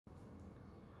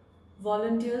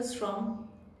Volunteers from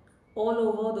all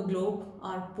over the globe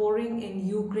are pouring in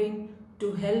Ukraine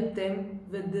to help them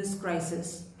with this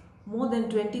crisis. More than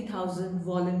 20,000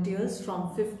 volunteers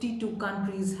from 52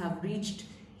 countries have reached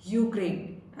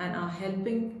Ukraine and are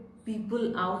helping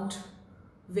people out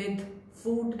with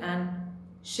food and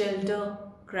shelter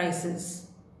crisis.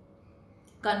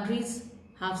 Countries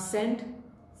have sent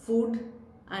food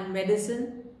and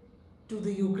medicine to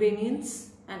the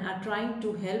Ukrainians and are trying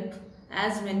to help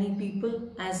as many people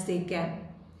as they can.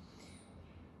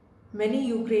 Many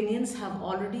Ukrainians have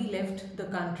already left the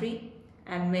country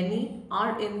and many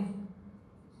are in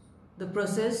the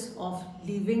process of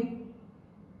leaving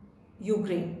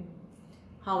Ukraine.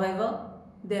 However,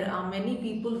 there are many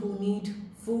people who need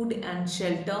food and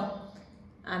shelter,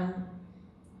 and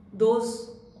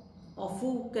those of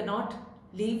who cannot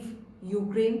leave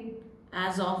Ukraine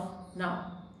as of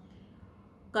now.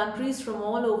 Countries from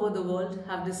all over the world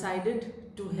have decided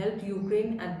to help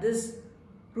Ukraine at this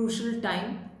crucial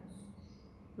time,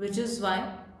 which is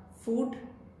why food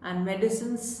and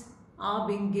medicines are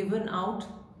being given out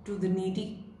to the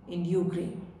needy in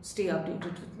Ukraine. Stay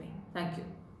updated with me. Thank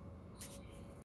you.